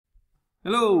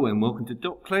Hello and welcome to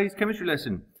Doc Clay's chemistry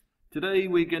lesson. Today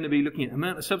we're going to be looking at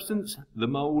amount of substance, the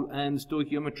mole and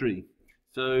stoichiometry.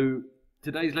 So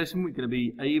today's lesson we're going to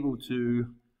be able to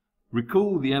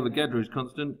recall the Avogadro's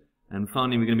constant, and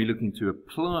finally we're going to be looking to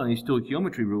apply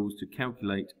stoichiometry rules to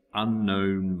calculate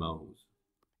unknown moles.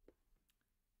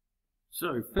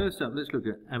 So first up, let's look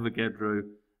at Avogadro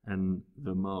and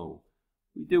the mole.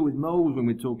 We deal with moles when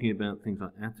we're talking about things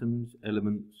like atoms,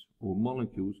 elements or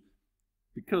molecules,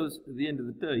 because at the end of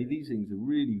the day these things are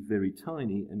really very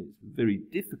tiny and it's very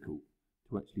difficult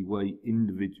to actually weigh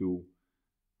individual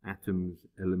atoms,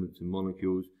 elements and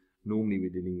molecules. Normally we're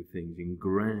dealing with things in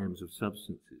grams of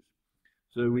substances.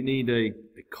 So we need a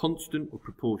constant or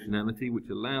proportionality which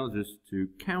allows us to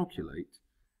calculate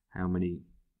how many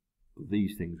of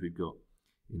these things we've got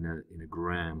in a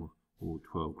gram or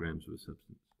 12 grams of a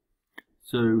substance.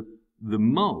 So the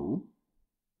mole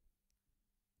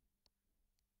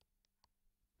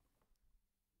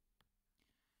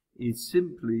is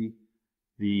simply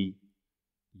the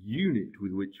unit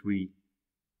with which we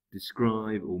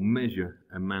describe or measure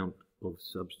amount of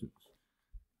substance.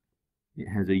 It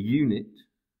has a unit,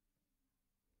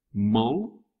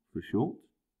 mole for short,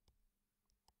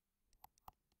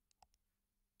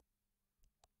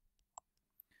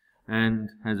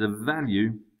 and has a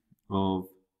value of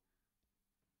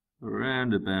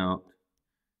around about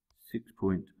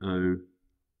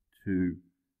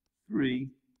 6.023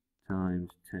 times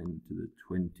 10 to the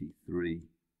 23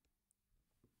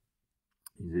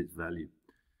 is its value.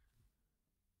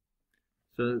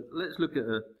 So let's look at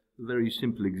a very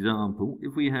simple example.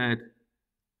 If we had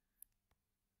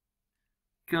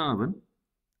carbon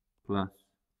plus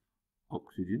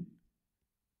oxygen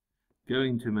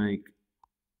going to make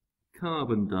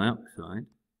carbon dioxide,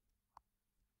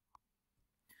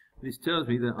 this tells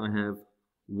me that I have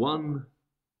 1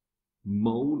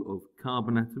 mole of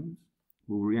carbon atoms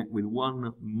will react with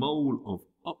 1 mole of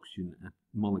oxygen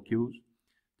molecules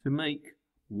to make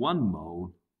 1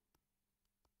 mole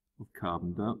of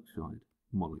carbon dioxide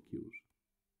molecules.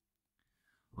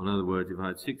 In other words, if I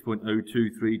had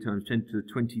 6.023 times 10 to the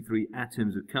 23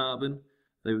 atoms of carbon,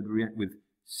 they would react with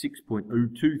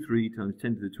 6.023 times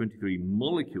 10 to the 23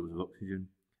 molecules of oxygen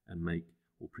and make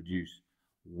or produce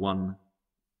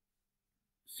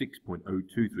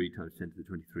 6.023 times 10 to the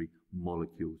 23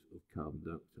 molecules of carbon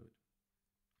dioxide.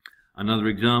 Another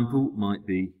example might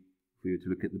be if we were to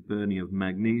look at the burning of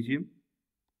magnesium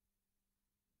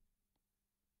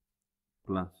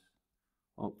plus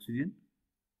oxygen,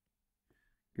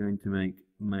 going to make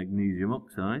magnesium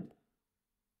oxide.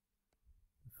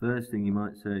 The first thing you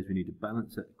might say is we need to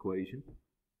balance that equation.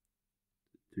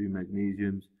 2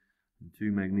 magnesiums and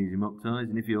 2 magnesium oxides,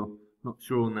 and if you're not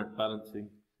sure on that balancing,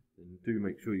 then do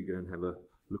make sure you go and have a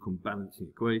look on balancing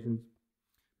equations.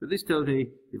 But this tells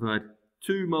me if I had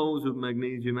 2 moles of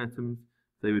magnesium atoms,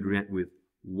 they would react with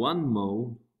 1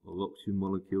 mole of oxygen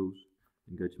molecules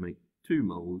and go to make 2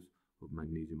 moles of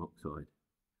magnesium oxide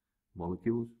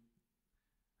molecules.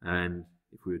 And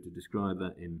if we were to describe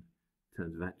that in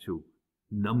terms of actual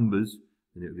numbers,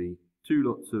 then it would be 2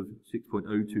 lots of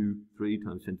 6.023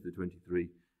 times 10 to the 23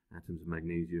 atoms of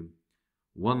magnesium,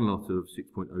 1 lot of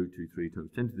 6.023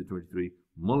 times 10 to the 23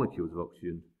 molecules of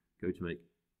oxygen, go to make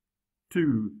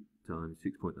 2 times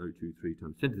 6.023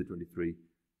 times 10 to the 23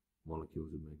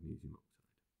 molecules of magnesium oxide.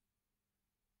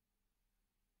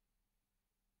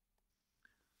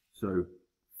 So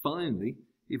finally,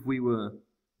 if we were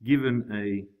given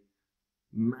a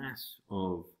mass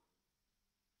of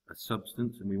a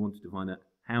substance and we wanted to find out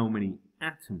how many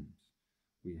atoms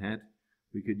we had,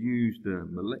 we could use the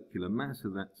molecular mass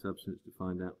of that substance to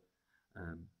find out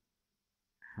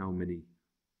how many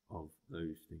of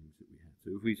those things that we had.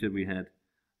 So if we said we had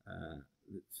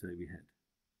let's say we had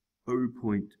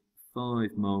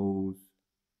 0.5 moles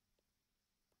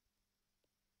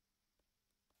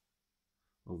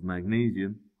of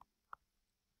magnesium,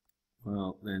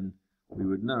 well then we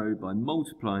would know by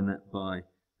multiplying that by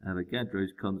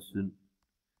Avogadro's constant,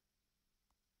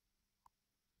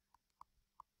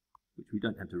 which we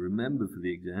don't have to remember for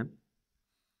the exam,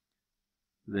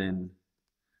 then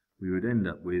we would end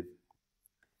up with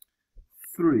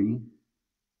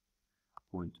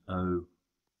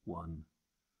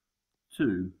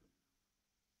 3.012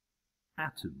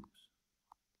 atoms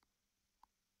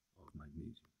of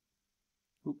magnesium.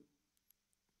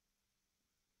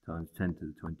 Times 10 to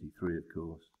the 23, of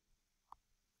course,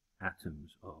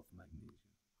 atoms of magnesium.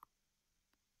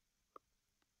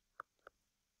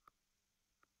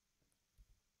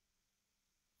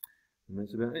 And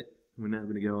that's about it. We're now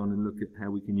going to go on and look at how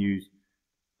we can use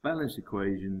balanced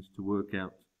equations to work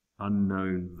out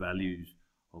unknown values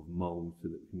of moles so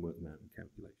that we can work them out in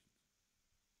calculations.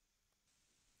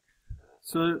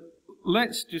 So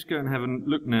let's just go and have a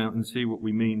look now and see what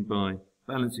we mean by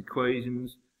balance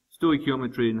equations,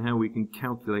 stoichiometry, and how we can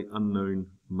calculate unknown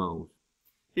moles.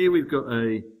 Here we've got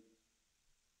a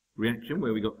reaction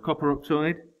where we've got copper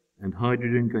oxide and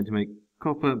hydrogen going to make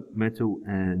copper, metal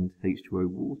and H2O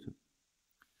water.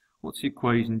 What's the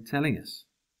equation telling us?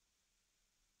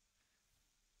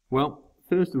 Well,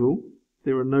 first of all,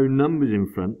 there are no numbers in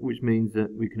front, which means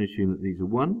that we can assume that these are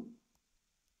 1.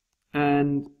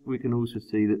 And we can also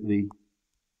see that the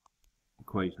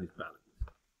equation is balanced.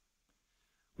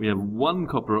 We have 1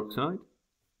 copper oxide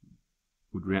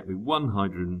would react with 1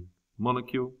 hydrogen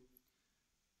molecule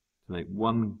to make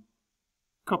 1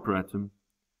 copper atom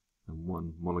and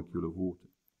 1 molecule of water.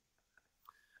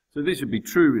 So this would be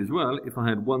true as well if I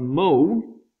had 1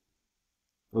 mole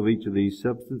of each of these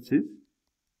substances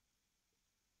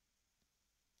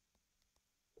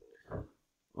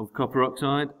of copper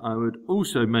oxide. I would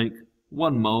also make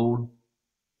 1 mole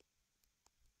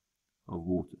of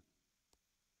water.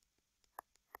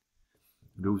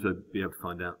 I'd also be able to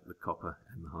find out the copper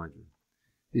and the hydrogen.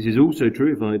 This is also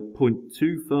true if I had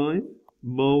 0.25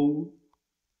 mole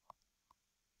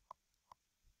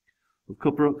of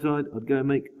copper oxide. I'd go and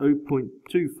make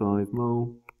 0.25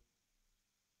 mole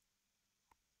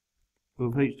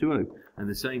of H2O. And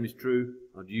the same is true,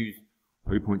 I'd use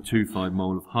 0.25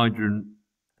 mole of hydrogen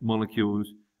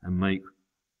molecules and make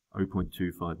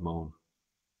 0.25 mole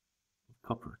of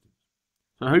copper atoms.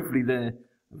 So hopefully they're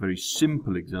a very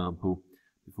simple example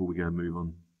before we go and move on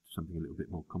to something a little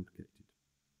bit more complicated.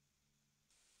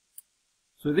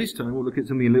 So this time we'll look at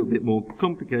something a little bit more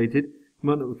complicated. You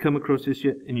might not have come across this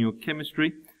yet in your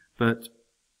chemistry, but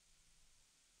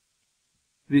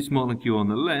this molecule on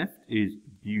the left is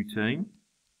butane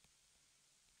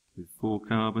with 4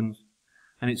 carbons,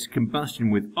 and it's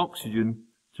combustion with oxygen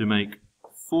to make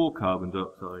 4 carbon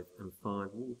dioxide and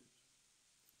 5 water.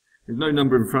 There's no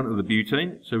number in front of the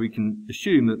butane, so we can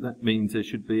assume that that means there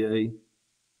should be a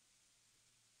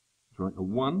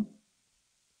 1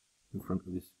 in front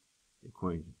of this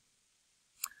equation.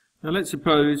 Now let's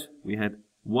suppose we had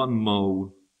 1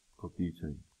 mole of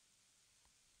butane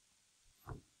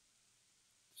to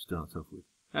start off with.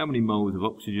 How many moles of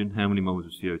oxygen, how many moles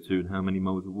of CO2, and how many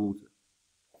moles of water?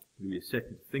 I'll give you a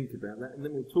second to think about that, and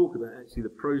then we'll talk about actually the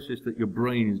process that your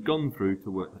brain has gone through to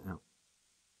work that out.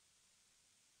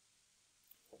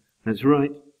 That's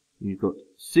right, you've got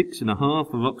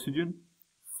 6.5 of oxygen,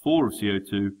 4 of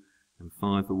CO2, and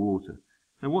 5 of water.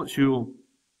 Now what's your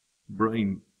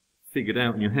brain figured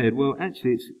out in your head? Well,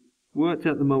 actually it's worked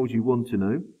out the moles you want to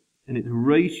know, and it's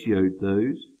ratioed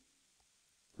those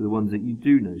to the ones that you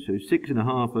do know. So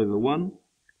 6.5 over 1,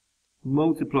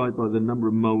 multiplied by the number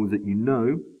of moles that you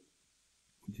know,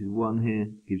 which is 1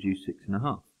 here, gives you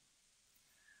 6.5.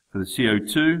 For the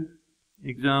CO2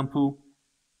 example,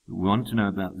 we want to know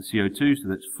about the CO2, so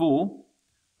that's 4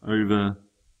 over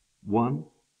 1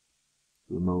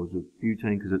 for the moles of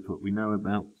butane, because that's what we know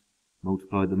about.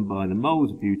 Multiply them by the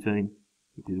moles of butane,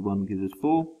 which is 1 gives us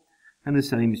 4, and the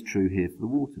same is true here for the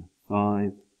water.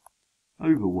 5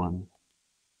 over 1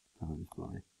 times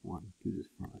by 1 gives us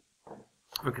 5.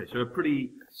 Okay, so a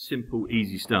pretty simple,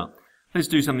 easy start. Let's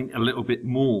do something a little bit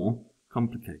more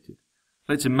complicated.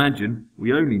 Let's imagine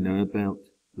we only know about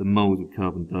the moles of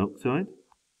carbon dioxide,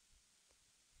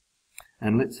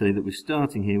 and let's say that we're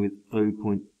starting here with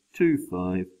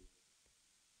 0.25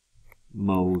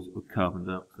 moles of carbon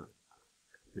dioxide.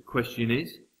 The question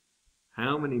is,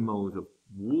 how many moles of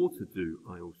water do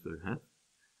I also have,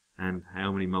 and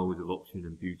how many moles of oxygen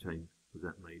and butane was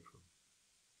that made from?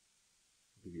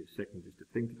 I'll give you a second just to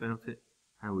think about it.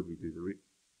 How would we do the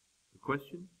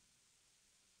question?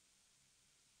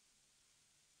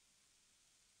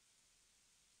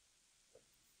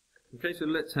 Okay, so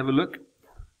let's have a look.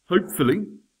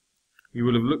 Hopefully, you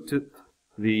will have looked at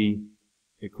the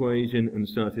equation and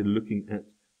started looking at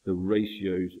the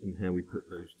ratios and how we put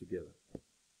those together.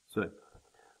 So,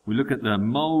 we look at the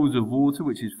moles of water,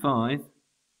 which is 5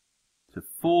 to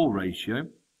 4 ratio.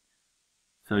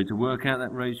 So to work out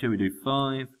that ratio, we do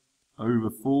 5 over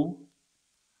 4,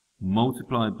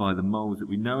 multiplied by the moles that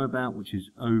we know about, which is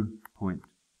 0.25.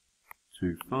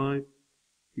 If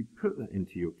you put that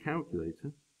into your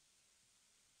calculator,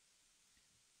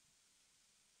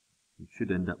 you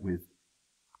should end up with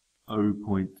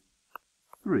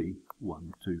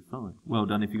 0.3125. Well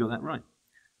done if you got that right.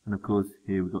 And of course,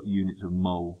 here we've got units of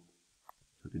mole,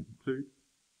 so I didn't include.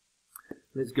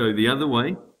 Let's go the other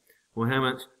way. Well, how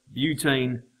much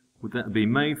butane would that be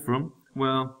made from?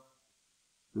 Well,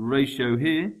 the ratio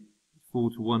here is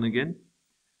 4 to 1 again.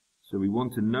 So we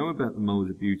want to know about the moles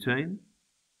of butane.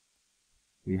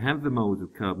 We have the moles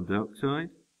of carbon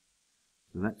dioxide.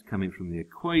 So that's coming from the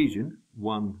equation,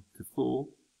 1 to 4.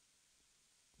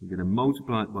 We're going to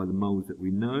multiply it by the moles that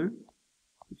we know,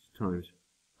 which is times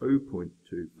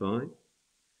 0.25.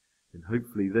 And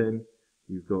hopefully then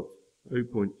you've got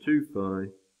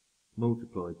 0.25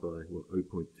 multiplied by, well,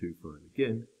 0.25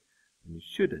 again. And you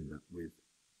should end up with,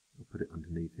 I'll put it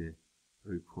underneath here,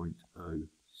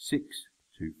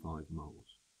 0.0625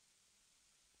 moles.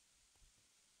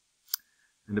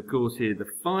 And of course here the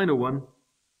final one,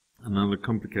 another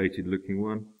complicated looking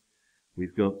one,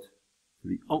 we've got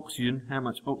the oxygen. How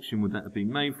much oxygen would that have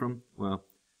been made from? Well,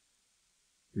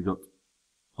 we've got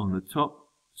on the top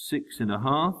 6.5,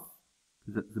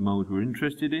 because that's the moles we're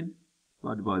interested in,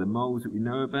 divided by the moles that we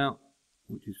know about,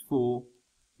 which is 4,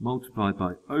 multiplied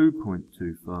by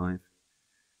 0.25,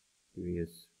 giving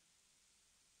us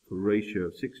a ratio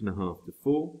of 6.5 to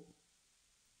 4,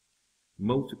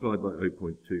 multiplied by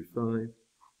 0.25,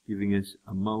 giving us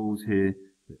a moles here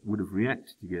that would have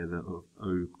reacted together of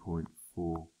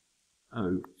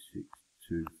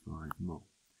 0.40625 mole.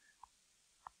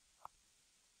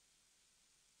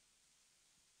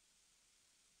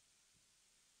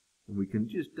 And we can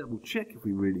just double check if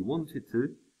we really wanted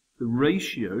to. The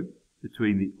ratio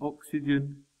between the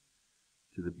oxygen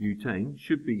to the butane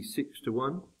should be 6 to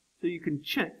 1. So you can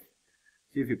check,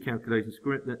 see if your calculation's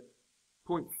correct, that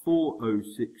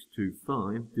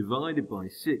 0.40625 divided by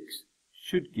 6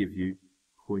 should give you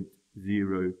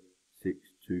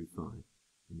 0.0625.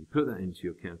 And you put that into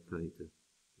your calculator,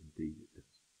 indeed it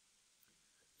does.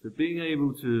 So being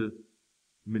able to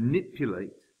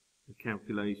manipulate the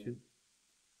calculation,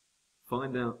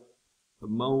 find out the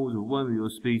moles of one of your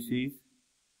species,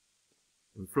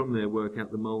 and from there work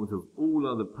out the moles of all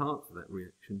other parts of that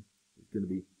reaction, is going to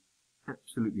be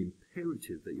absolutely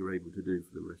imperative that you're able to do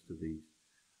for the rest of these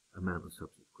amount of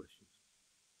substance questions.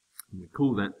 And we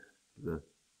call that the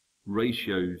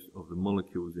ratios of the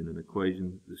molecules in an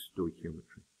equation, the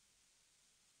stoichiometry.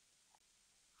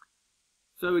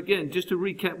 So again, just to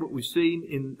recap what we've seen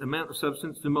in amount of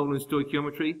substance, the molar and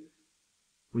stoichiometry,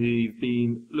 we've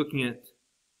been looking at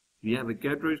the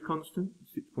Avogadro's constant,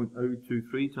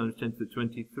 6.023 times 10 to the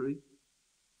 23,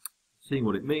 seeing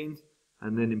what it means,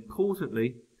 and then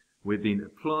importantly, we've been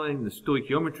applying the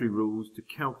stoichiometry rules to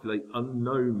calculate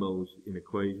unknown moles in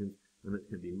equations, and that's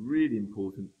going to be really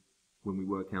important when we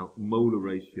work out molar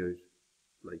ratios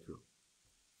later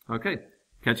on. Okay,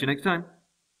 catch you next time.